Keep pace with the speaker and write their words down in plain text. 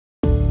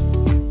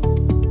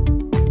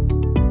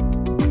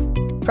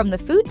From the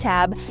Food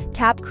tab,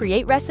 tap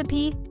Create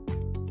Recipe,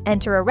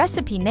 enter a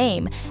recipe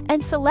name,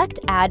 and select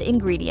Add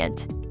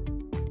Ingredient.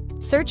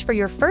 Search for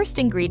your first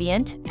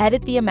ingredient,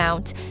 edit the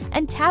amount,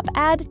 and tap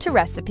Add to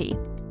Recipe.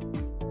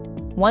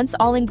 Once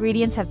all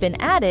ingredients have been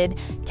added,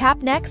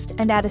 tap Next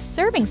and add a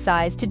serving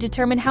size to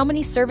determine how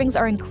many servings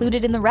are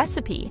included in the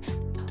recipe.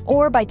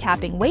 Or by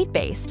tapping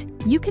Weight-Based,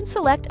 you can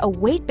select a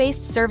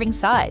weight-based serving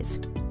size.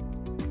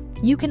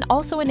 You can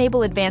also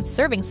enable advanced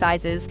serving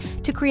sizes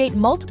to create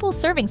multiple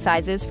serving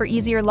sizes for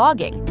easier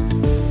logging.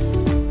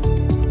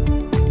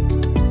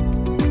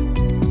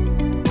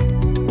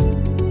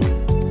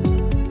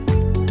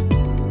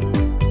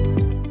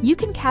 You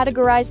can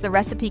categorize the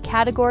recipe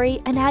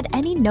category and add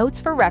any notes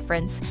for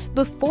reference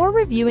before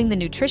reviewing the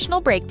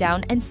nutritional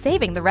breakdown and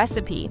saving the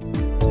recipe.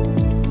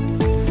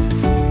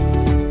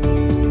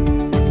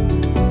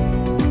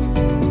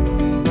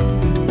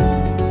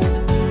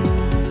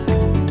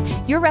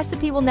 Your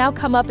recipe will now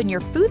come up in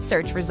your food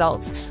search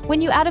results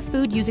when you add a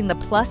food using the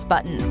plus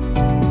button.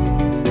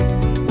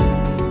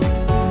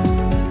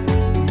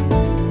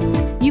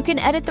 You can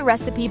edit the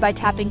recipe by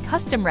tapping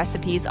Custom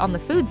Recipes on the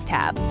Foods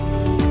tab.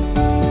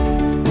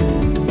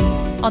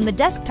 On the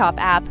desktop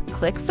app,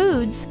 click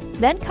Foods,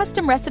 then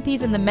Custom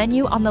Recipes in the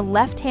menu on the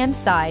left-hand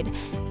side.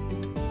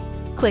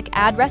 Click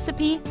Add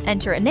Recipe,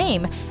 enter a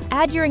name,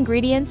 add your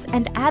ingredients,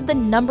 and add the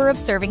number of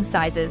serving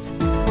sizes.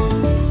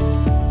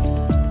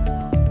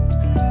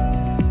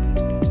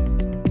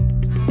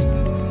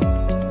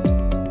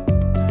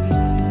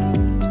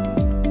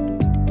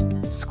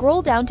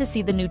 Scroll down to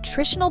see the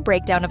nutritional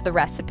breakdown of the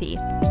recipe.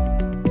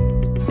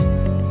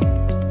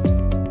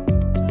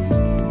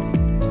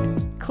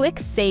 Click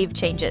Save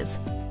Changes.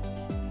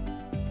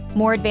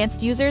 More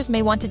advanced users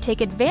may want to take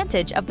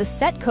advantage of the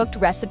Set Cooked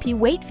Recipe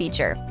Weight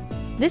feature.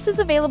 This is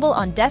available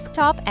on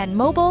desktop and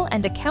mobile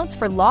and accounts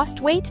for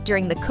lost weight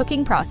during the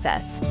cooking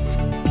process.